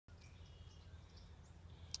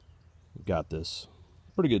got this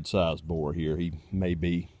pretty good sized boar here. He may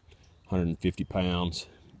be 150 pounds,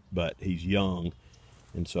 but he's young,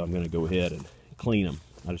 and so I'm going to go ahead and clean him.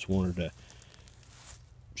 I just wanted to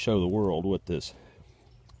show the world what this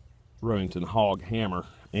Remington Hog Hammer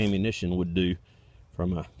ammunition would do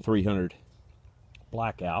from a 300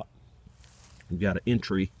 Blackout. We've got an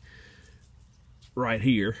entry right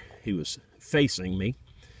here. He was facing me,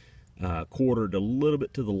 quartered a little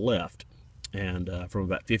bit to the left, and from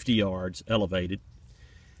about 50 yards elevated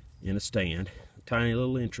in a stand. Tiny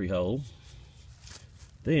little entry hole.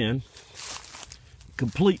 Then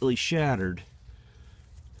completely shattered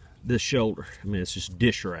this shoulder. I mean, it's just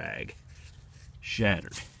dish rag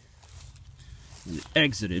shattered. And it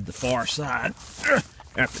exited the far side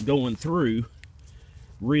after going through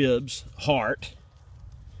ribs, heart,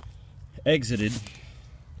 exited,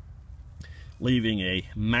 leaving a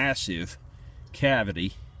massive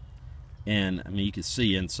cavity. And I mean, you can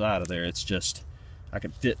see inside of there, it's just, I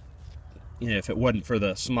could fit, you know, if it wasn't for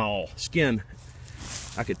the small skin,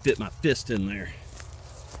 I could fit my fist in there.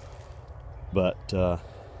 But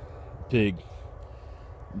pig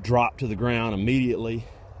dropped to the ground immediately,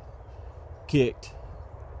 kicked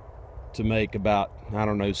to make about, I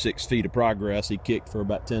don't know, 6 feet of progress. He kicked for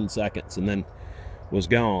about 10 seconds and then was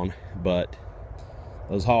gone. But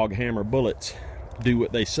those hog hammer bullets do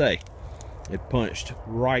what they say. It punched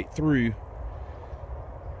right through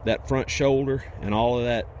that front shoulder and all of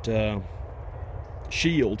that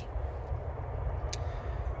shield,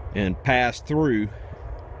 and passed through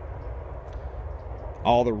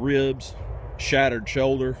all the ribs, shattered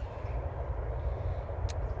shoulder,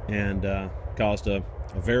 and caused a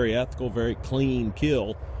very ethical, very clean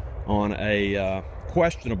kill on a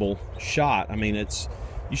questionable shot. I mean, it's,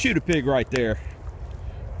 you shoot a pig right there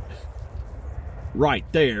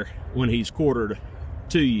when he's quartered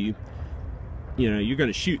to you, you know, you're going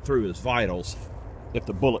to shoot through his vitals if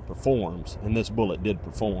the bullet performs, and this bullet did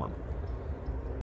perform.